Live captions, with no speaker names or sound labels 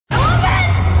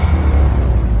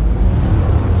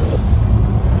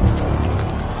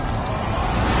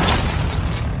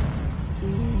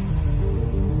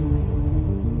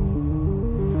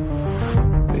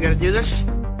do this?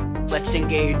 Let's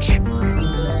engage.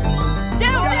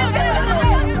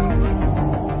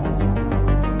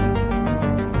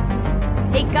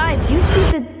 Hey guys, do you see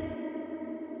the...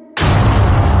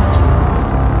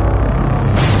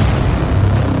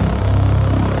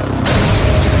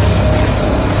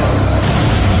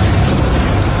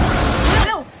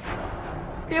 Bill!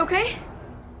 Are you okay?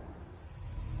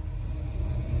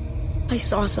 I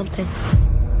saw something.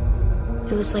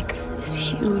 It was like this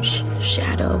huge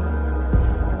shadow.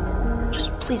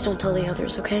 Just please don't tell the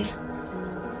others, okay?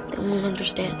 They won't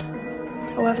understand.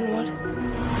 11 what?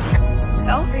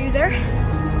 Bill, are you there?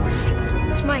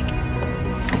 It's Mike.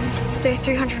 It's day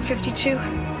 352.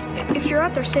 If you're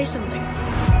out there, say something.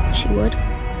 She would?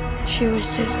 She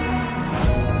always did.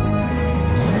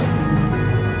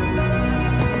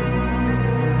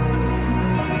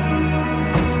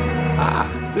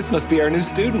 This must be our new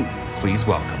student. Please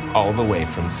welcome, all the way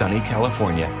from sunny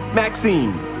California,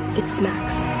 Maxine. It's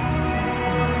Max.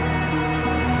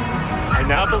 I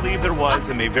now believe there was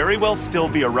and may very well still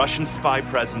be a Russian spy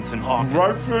presence in Hawkins.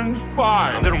 Russian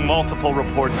spy? There are multiple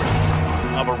reports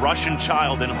of a Russian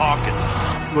child in Hawkins.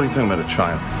 What are you talking about, a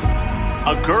child?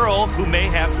 A girl who may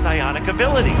have psionic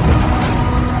abilities.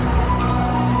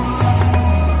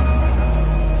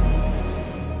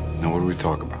 Now, what do we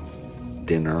talk about?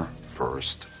 Dinner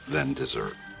first, then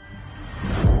dessert.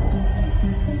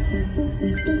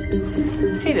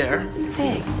 Hey there.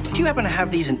 Hey. Do you happen to have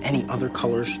these in any other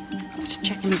colors? Just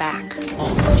checking back.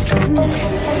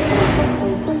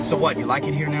 So what, you like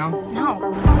it here now?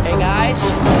 No. Hey guys.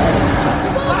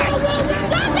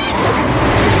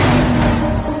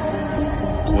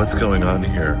 What's going on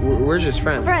here? We're just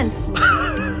friends. Friends.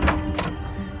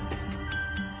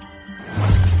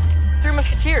 Three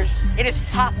Musketeers. It is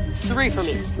top 3 for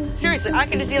me. Seriously, I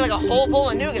can just eat like a whole bowl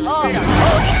of nougat straight up.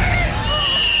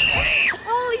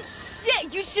 Holy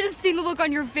shit! You should have seen the look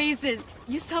on your faces.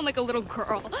 You sound like a little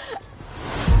girl.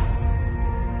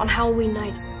 On Halloween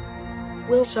night,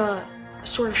 Will saw a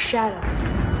sort of shadow.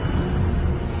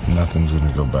 Nothing's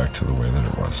gonna go back to the way that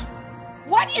it was.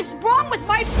 What is wrong with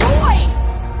my boy?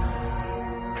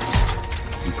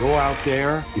 You go out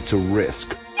there, it's a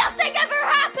risk. Nothing ever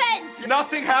happens!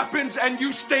 Nothing happens and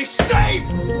you stay safe!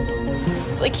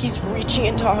 It's like he's reaching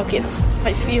into Hawkins.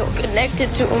 I feel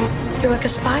connected to him. You're like a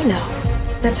spy now.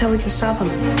 That's how we can stop him.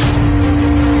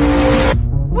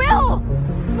 Will!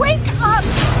 Wake up!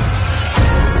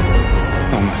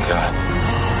 Oh my God.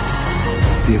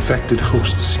 The affected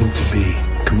hosts seem to be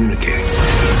communicating.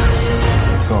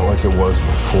 It's not like it was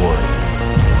before.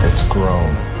 It's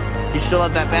grown. You still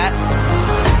have that bat?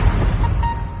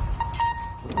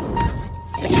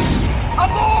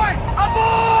 Aboard!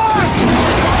 Aboard!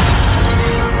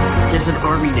 There's an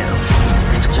army now.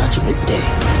 It's Judgment Day.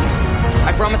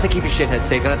 I promise to keep your shithead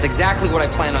safe, and that's exactly what I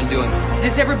plan on doing.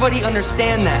 Does everybody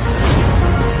understand that?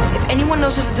 If anyone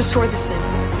knows how to destroy this thing,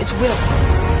 it's Will.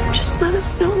 Just let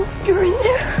us know you're in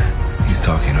there. He's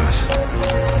talking to us.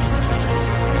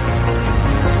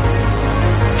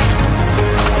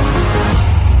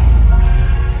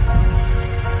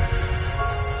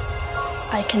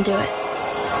 I can do it.